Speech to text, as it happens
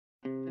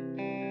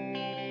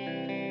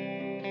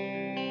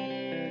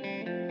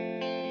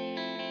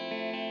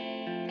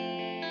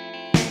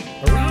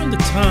around the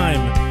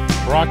time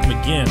Brock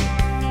McGinn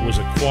was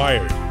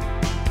acquired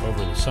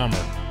over the summer,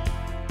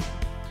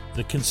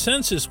 the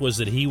consensus was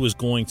that he was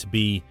going to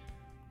be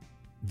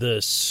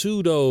the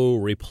pseudo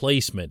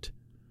replacement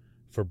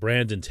for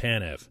Brandon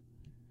Tanev.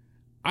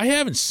 I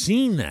haven't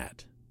seen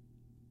that.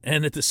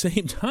 And at the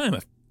same time,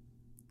 I've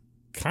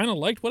kind of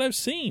liked what I've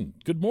seen.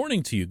 Good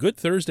morning to you. Good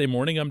Thursday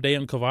morning. I'm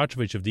Dejan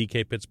Kovacevic of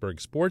DK Pittsburgh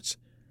Sports.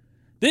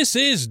 This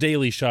is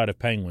Daily Shot of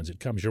Penguins.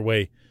 It comes your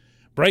way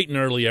bright and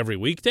early every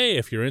weekday.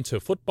 If you're into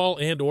football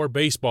and or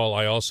baseball,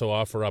 I also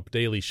offer up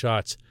daily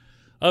shots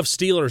of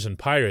Steelers and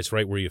Pirates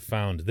right where you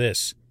found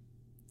this.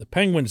 The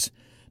Penguins'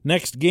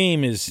 next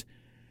game is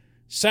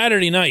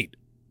Saturday night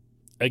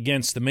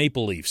against the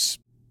Maple Leafs.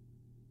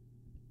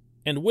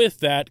 And with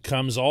that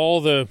comes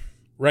all the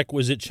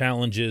requisite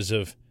challenges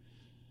of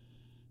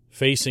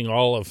facing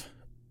all of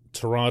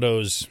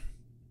Toronto's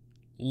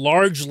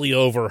largely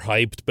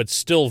overhyped but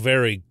still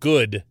very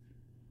good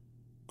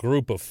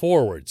group of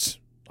forwards.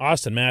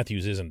 Austin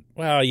Matthews isn't,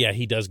 well, yeah,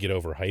 he does get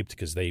overhyped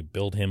because they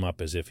build him up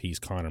as if he's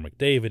Connor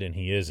McDavid, and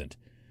he isn't.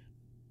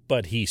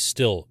 But he's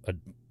still a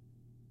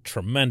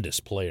tremendous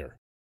player.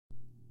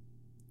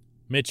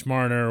 Mitch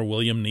Marner,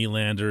 William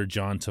Nylander,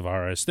 John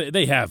Tavares,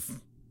 they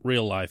have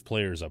real-life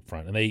players up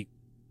front, and they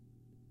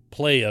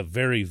play a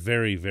very,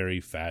 very,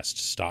 very fast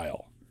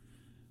style.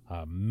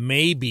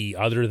 Maybe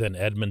other than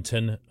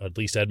Edmonton, at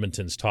least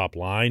Edmonton's top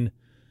line,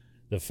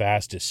 the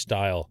fastest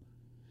style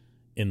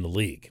in the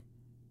league.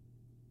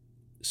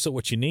 So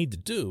what you need to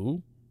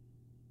do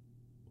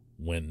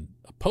when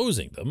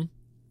opposing them,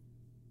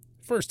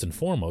 first and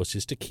foremost,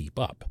 is to keep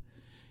up.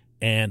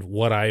 And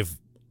what I've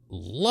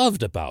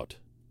loved about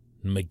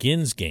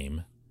McGinn's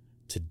game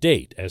to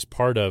date as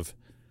part of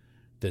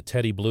the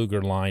Teddy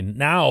Bluger line,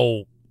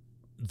 now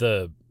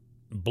the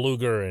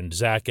Bluger and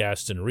Zach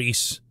Aston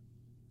Reese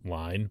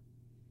line,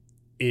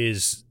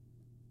 is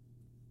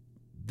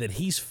that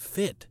he's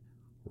fit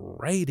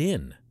right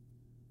in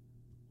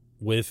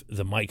with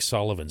the Mike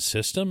Sullivan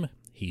system.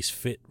 He's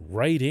fit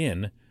right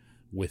in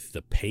with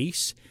the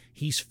pace.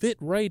 He's fit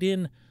right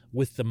in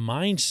with the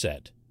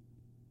mindset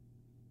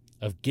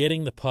of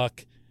getting the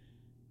puck,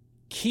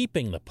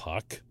 keeping the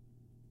puck,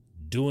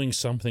 doing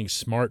something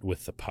smart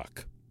with the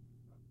puck.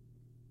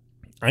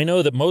 I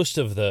know that most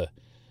of the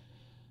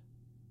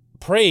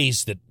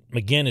praise that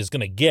McGinn is going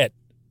to get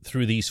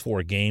through these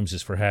 4 games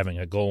is for having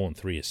a goal and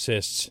 3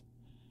 assists.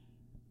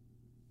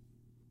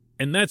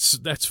 And that's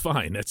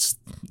fine. That's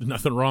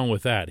nothing wrong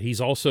with that.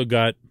 He's also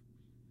got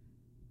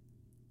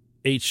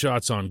 8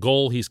 shots on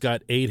goal. He's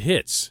got 8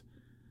 hits.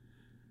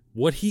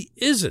 What he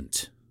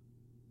isn't,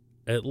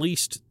 at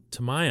least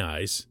to my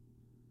eyes,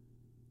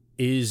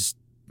 is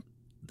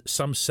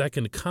some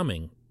second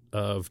coming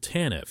of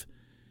Tanev.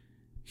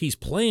 He's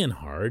playing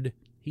hard.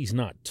 He's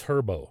not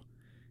turbo.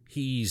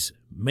 He's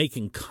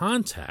making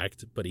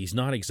contact, but he's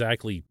not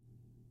exactly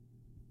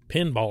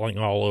pinballing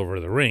all over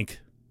the rink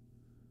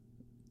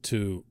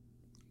to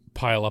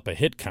pile up a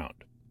hit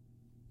count.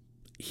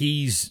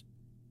 He's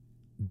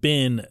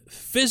been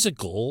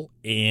physical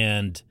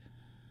and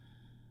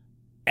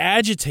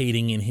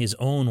agitating in his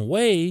own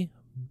way,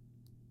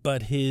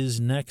 but his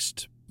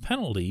next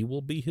penalty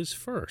will be his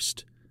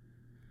first.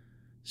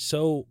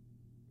 So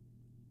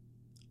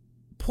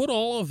put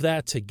all of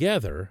that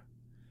together,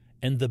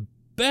 and the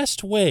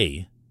best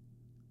way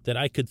that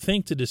I could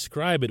think to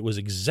describe it was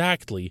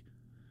exactly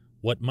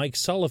what Mike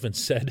Sullivan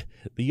said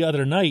the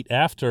other night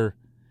after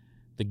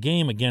the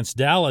game against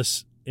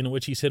Dallas, in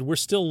which he said, we're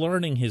still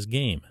learning his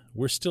game.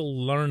 We're still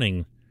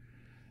learning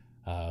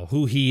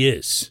who he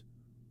is.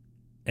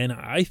 And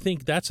I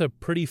think that's a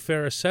pretty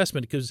fair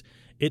assessment because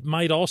it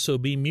might also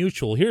be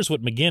mutual. Here's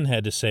what McGinn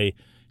had to say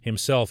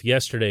himself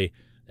yesterday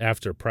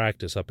after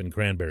practice up in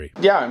Cranberry.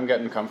 Yeah, I'm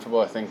getting comfortable.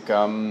 I think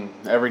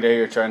every day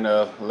you're trying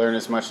to learn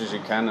as much as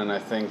you can, and I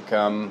think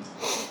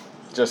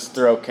just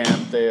throughout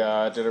camp they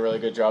did a really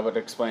good job at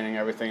explaining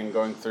everything and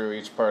going through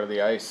each part of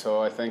the ice.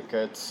 So I think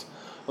it's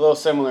a little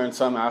similar in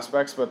some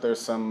aspects, but there's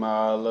some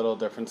little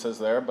differences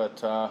there,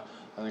 but I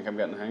think I'm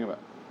getting the hang of it.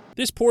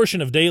 This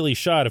portion of Daily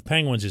Shot of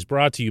Penguins is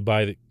brought to you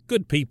by the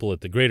good people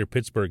at the Greater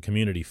Pittsburgh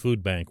Community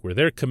Food Bank, where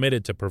they're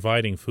committed to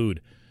providing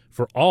food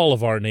for all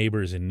of our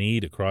neighbors in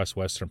need across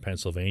Western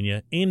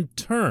Pennsylvania. In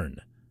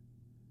turn,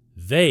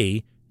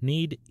 they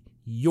need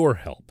your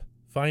help.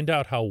 Find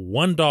out how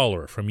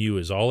 $1 from you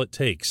is all it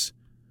takes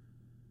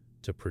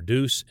to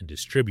produce and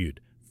distribute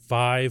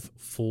 5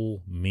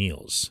 full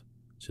meals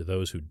to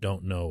those who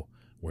don't know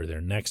where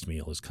their next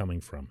meal is coming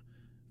from.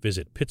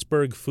 Visit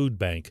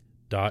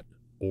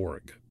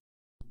pittsburghfoodbank.org.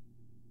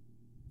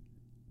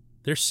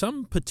 There's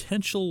some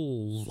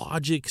potential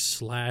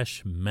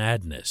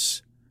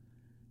logic/madness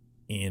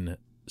in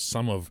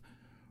some of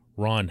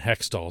Ron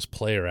Hextall's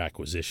player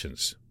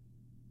acquisitions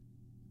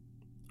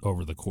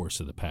over the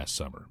course of the past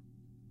summer.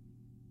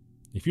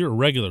 If you're a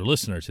regular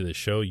listener to this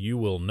show, you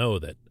will know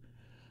that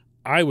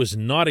I was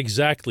not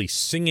exactly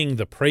singing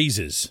the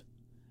praises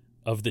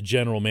of the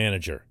general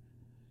manager.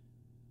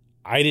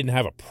 I didn't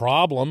have a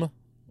problem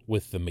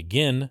with the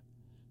McGinn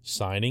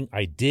signing.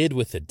 I did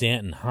with the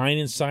Danton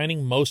Heinen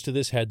signing. Most of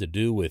this had to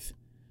do with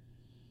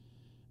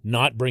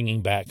not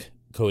bringing back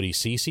Cody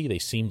Ceci. They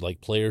seemed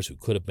like players who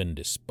could have been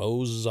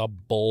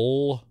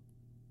disposable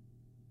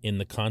in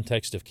the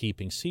context of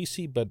keeping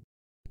Ceci, but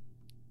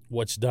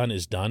what's done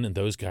is done, and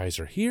those guys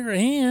are here,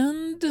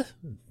 and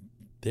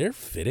they're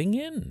fitting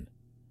in.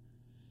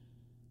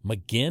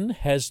 McGinn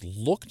has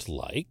looked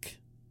like,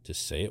 to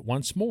say it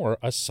once more,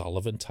 a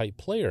Sullivan-type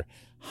player.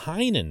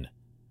 Heinen,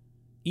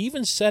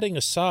 even setting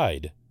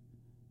aside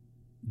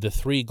the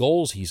 3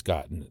 goals he's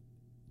gotten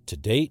to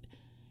date,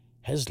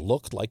 has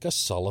looked like a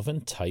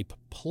Sullivan-type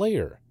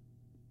player.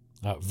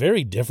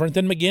 Very different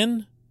than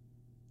McGinn.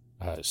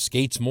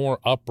 Skates more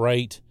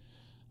upright,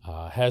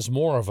 has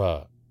more of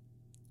a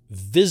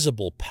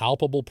visible,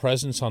 palpable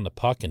presence on the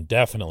puck, and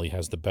definitely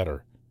has the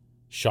better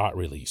shot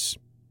release.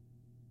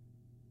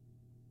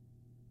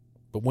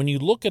 But when you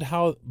look at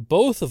how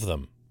both of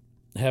them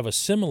have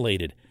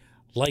assimilated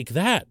like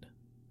that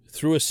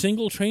through a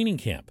single training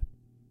camp,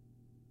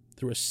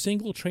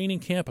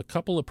 a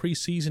couple of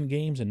preseason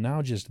games, and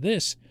now just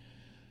this,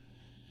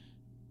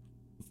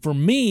 for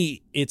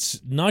me, it's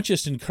not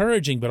just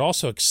encouraging but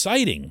also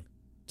exciting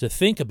to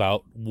think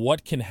about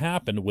what can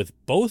happen with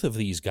both of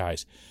these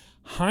guys.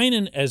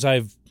 Heinen, as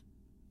I've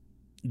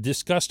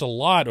discussed a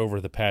lot over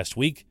the past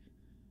week,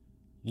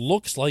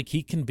 looks like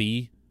he can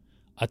be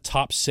a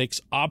top 6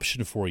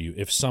 option for you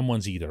if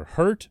someone's either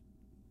hurt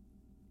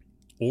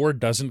or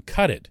doesn't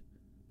cut it.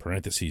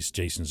 Parentheses,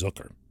 Jason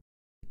Zucker.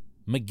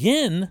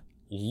 McGinn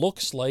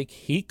looks like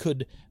he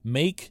could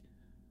make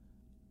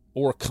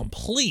or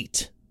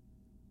complete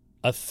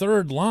a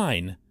third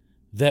line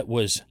that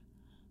was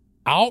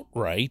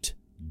outright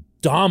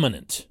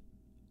dominant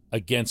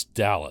against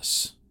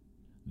Dallas.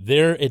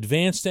 Their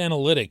advanced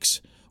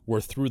analytics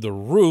were through the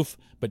roof,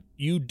 but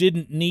you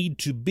didn't need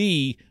to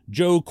be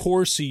Joe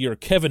Corsi or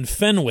Kevin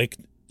Fenwick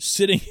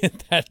sitting in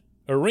that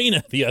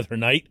arena the other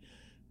night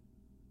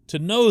to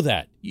know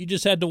that. You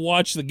just had to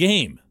watch the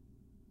game.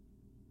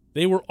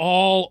 They were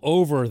all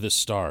over the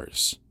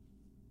Stars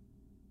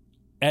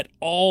at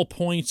all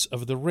points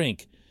of the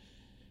rink,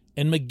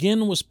 and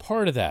McGinn was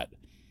part of that.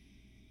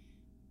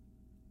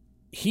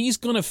 He's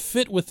going to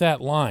fit with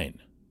that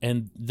line,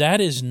 and that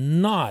is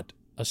not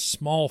a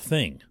small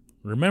thing.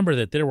 Remember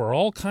that there were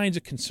all kinds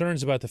of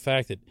concerns about the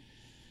fact that,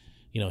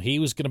 he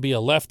was going to be a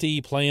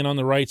lefty playing on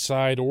the right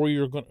side, or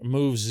you're going to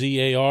move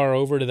ZAR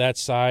over to that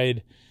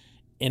side.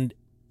 And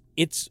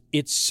it's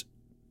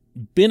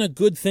been a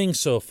good thing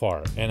so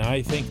far, and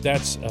I think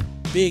that's a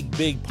big,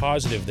 big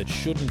positive that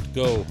shouldn't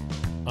go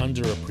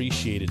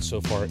underappreciated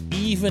so far,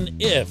 even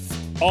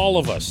if all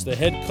of us, the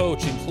head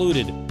coach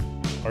included,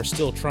 are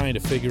still trying to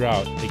figure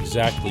out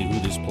exactly who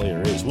this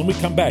player is. When we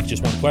come back,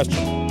 just one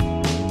question.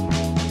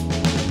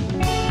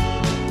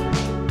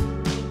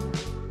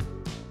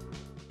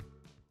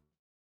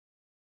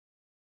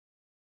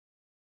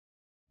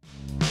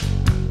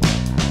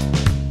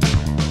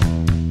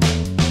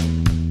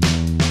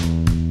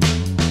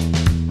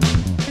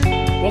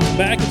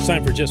 Back. It's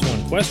time for Just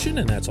One Question,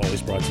 and that's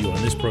always brought to you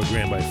on this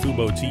program by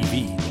Fubo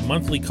TV. The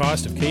monthly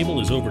cost of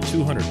cable is over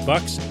 $200.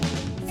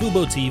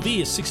 Fubo TV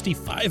is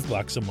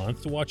 $65 a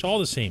month to watch all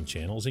the same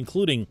channels,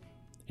 including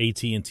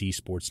AT&T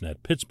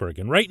Sportsnet Pittsburgh.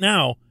 And right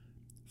now,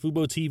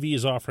 Fubo TV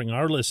is offering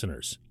our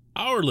listeners,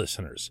 a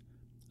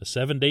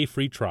 7-day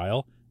free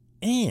trial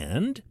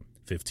and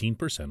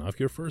 15% off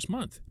your first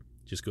month.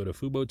 Just go to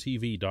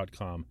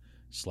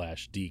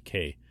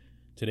FuboTV.com/DK.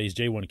 Today's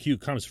J1Q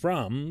comes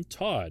from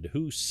Todd,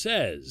 who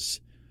says,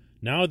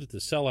 now that the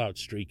sellout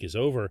streak is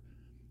over,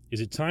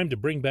 is it time to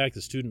bring back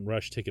the Student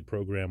Rush ticket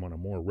program on a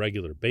more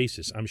regular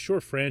basis? I'm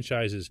sure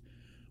franchises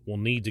will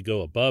need to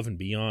go above and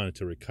beyond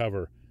to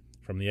recover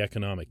from the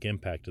economic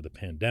impact of the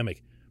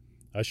pandemic.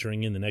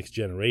 Ushering in the next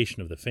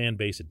generation of the fan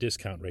base at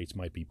discount rates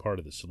might be part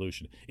of the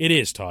solution. It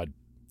is, Todd.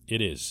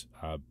 It is.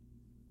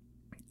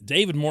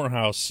 David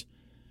Morehouse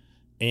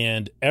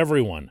and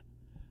everyone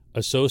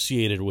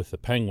associated with the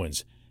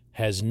Penguins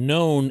has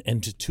known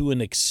and to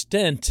an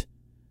extent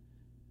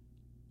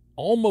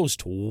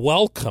almost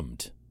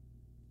welcomed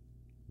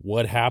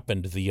what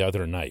happened the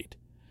other night.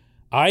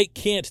 I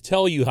can't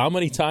tell you how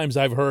many times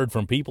I've heard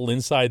from people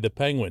inside the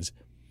Penguins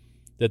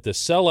that the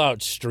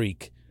sellout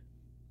streak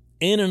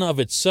in and of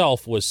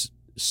itself was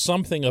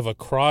something of a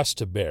cross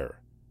to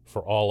bear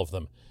for all of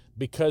them,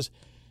 because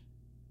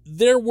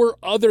there were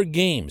other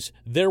games,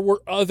 there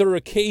were other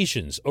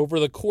occasions over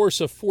the course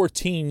of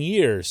 14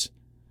 years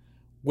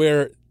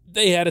where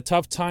they had a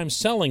tough time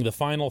selling the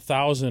final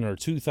 1,000 or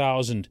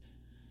 2,000,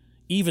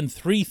 even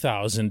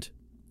 3,000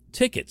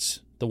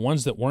 tickets, the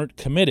ones that weren't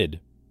committed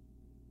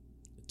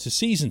to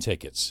season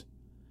tickets.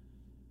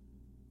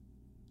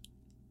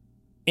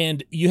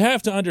 And you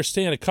have to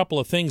understand a couple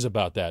of things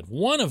about that.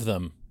 One of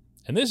them,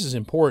 and this is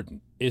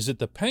important, is that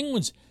the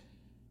Penguins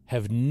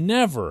have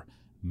never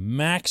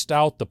maxed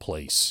out the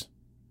place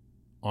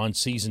on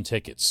season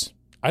tickets.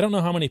 I don't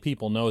know how many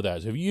people know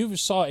that. If you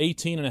saw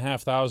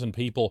 18,500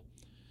 people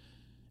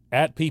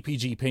at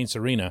PPG Paints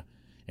Arena,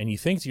 and you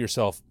think to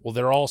yourself, well,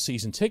 they're all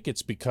season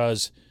tickets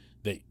because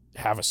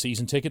have a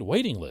season ticket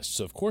waiting list.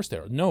 So, of course,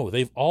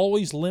 they've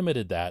always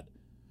limited that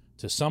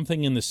to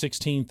something in the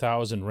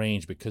 16,000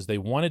 range because they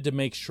wanted to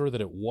make sure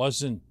that it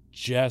wasn't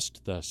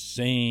just the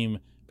same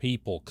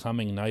people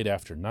coming night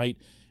after night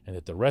and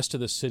that the rest of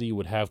the city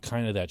would have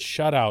kind of that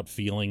shutout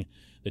feeling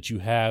that you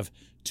have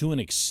to an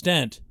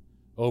extent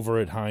over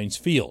at Heinz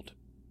Field.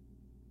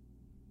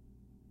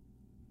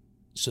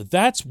 So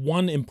that's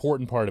one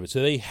important part of it.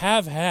 So they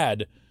have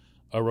had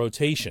a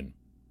rotation.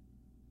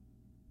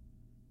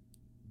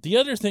 The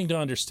other thing to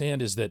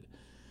understand is that,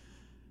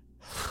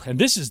 and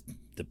this is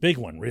the big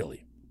one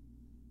really,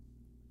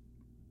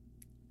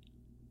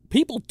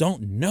 people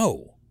don't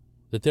know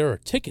that there are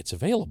tickets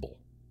available.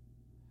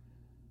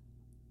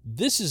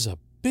 This is a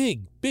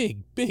big,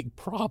 big, big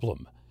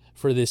problem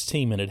for this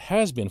team, and it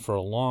has been for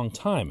a long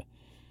time.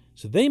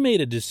 So they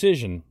made a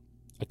decision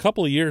a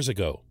couple of years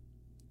ago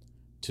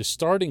to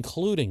start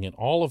including in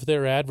all of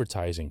their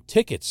advertising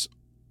tickets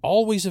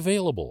always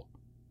available.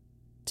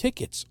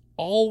 Tickets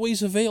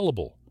always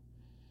available.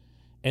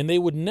 And they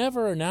would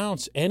never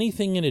announce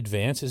anything in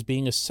advance as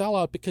being a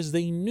sellout because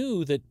they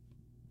knew that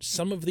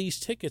some of these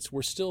tickets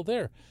were still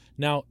there.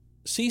 Now,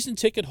 season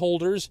ticket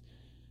holders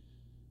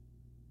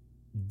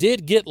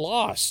did get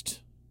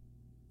lost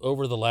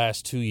over the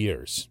last 2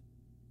 years.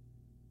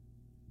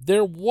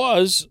 There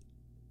was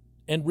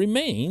and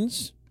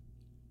remains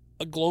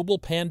a global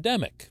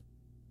pandemic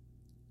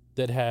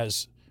that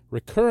has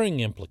recurring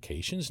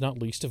implications, not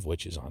least of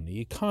which is on the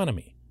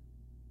economy.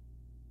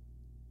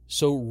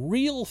 So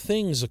real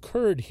things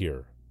occurred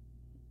here,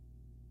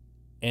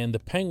 and the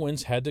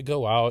Penguins had to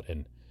go out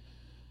and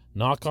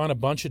knock on a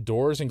bunch of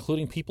doors,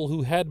 including people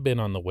who had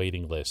been on the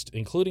waiting list,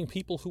 including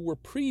people who were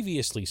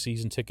previously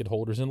season ticket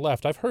holders and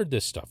left. I've heard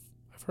this stuff.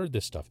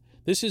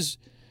 This is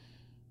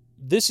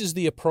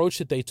the approach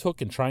that they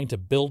took in trying to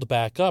build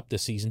back up the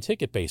season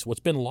ticket base. What's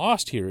been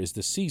lost here is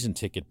the season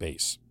ticket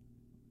base.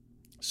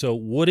 So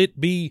would it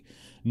be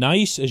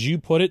nice, as you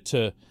put it,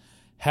 to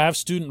have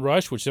student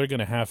rush, which they're going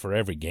to have for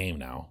every game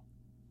now?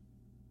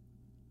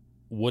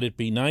 Would it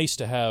be nice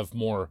to have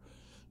more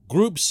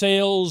group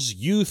sales,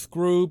 youth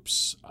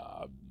groups,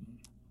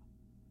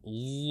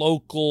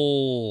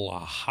 local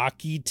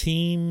hockey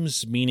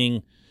teams,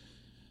 meaning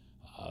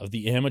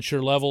the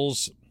amateur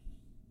levels,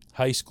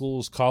 high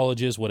schools,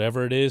 colleges,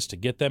 whatever it is, to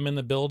get them in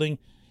the building?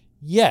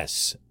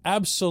 Yes,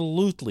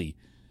 absolutely.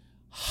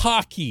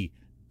 Hockey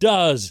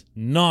does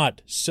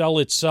not sell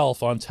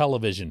itself on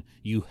television.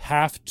 You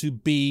have to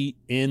be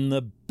in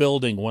the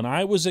building. When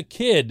I was a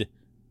kid,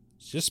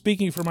 just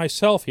speaking for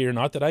myself here,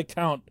 not that I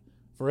count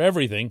for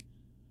everything,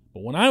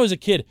 but when I was a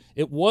kid,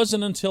 it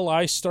wasn't until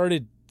I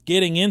started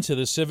getting into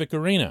the Civic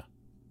Arena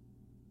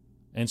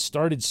and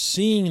started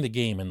seeing the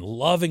game and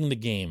loving the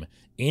game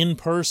in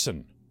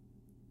person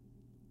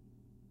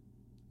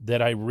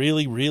that I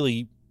really,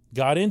 really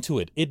got into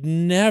it. It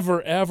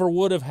never, ever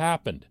would have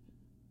happened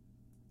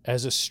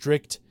as a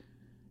strict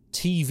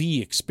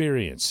TV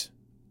experience.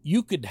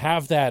 You could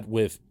have that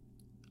with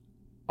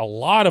a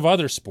lot of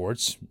other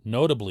sports,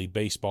 notably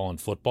baseball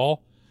and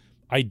football.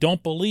 I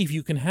don't believe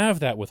you can have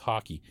that with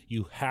hockey.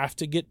 You have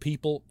to get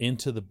people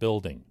into the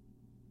building.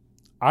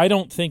 I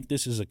don't think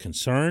this is a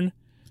concern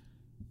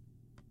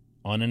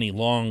on any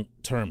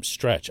long-term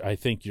stretch. I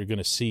think you're going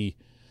to see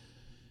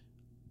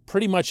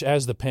pretty much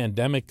as the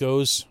pandemic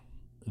goes,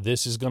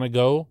 this is going to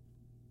go,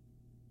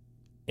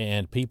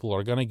 and people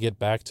are going to get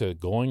back to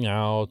going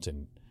out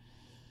and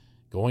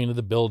going to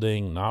the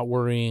building, not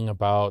worrying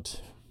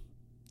about,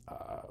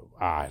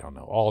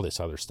 all this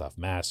other stuff,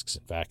 masks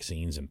and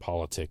vaccines and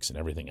politics and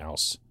everything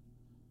else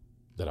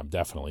that I'm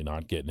definitely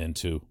not getting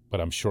into, but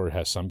I'm sure it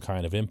has some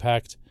kind of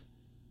impact.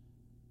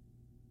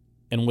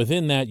 And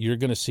within that, you're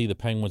going to see the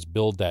Penguins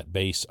build that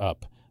base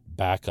up,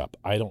 back up.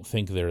 I don't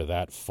think they're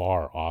that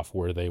far off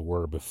where they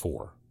were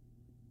before.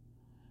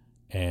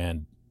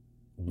 And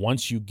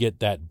once you get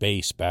that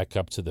base back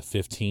up to the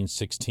 15,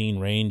 16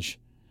 range,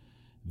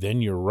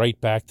 then you're right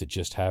back to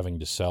just having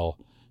to sell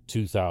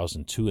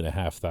 2,000,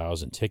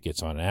 2,500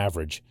 tickets on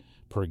average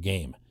per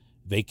game.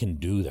 They can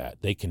do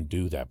that.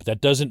 But that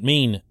doesn't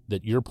mean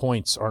that your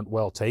points aren't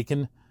well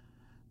taken.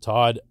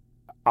 Todd,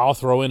 I'll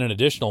throw in an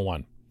additional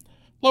one.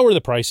 Lower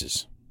the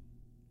prices.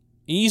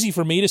 Easy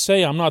for me to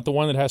say. I'm not the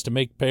one that has to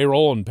make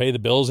payroll and pay the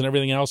bills and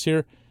everything else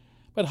here.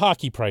 But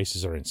hockey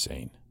prices are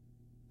insane.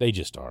 They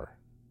just are.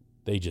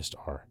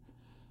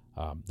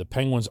 The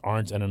Penguins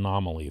aren't an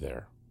anomaly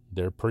there.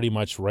 They're pretty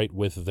much right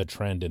with the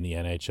trend in the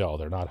NHL.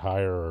 They're not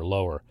higher or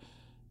lower.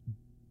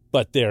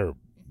 But they're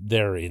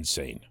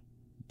insane.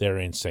 They're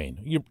insane.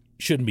 You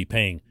shouldn't be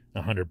paying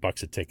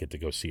 $100 a ticket to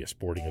go see a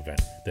sporting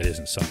event that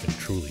isn't something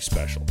truly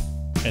special.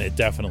 And it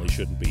definitely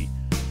shouldn't be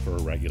for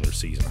a regular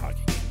season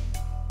hockey game.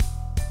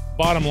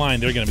 Bottom line,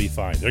 they're going to be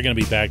fine. They're going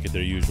to be back at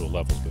their usual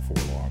levels before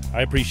long.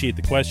 I appreciate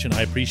the question.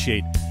 I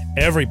appreciate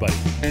everybody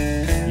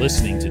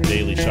listening to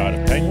Daily Shot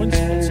of Penguins.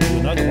 Let's do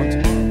another one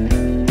tomorrow.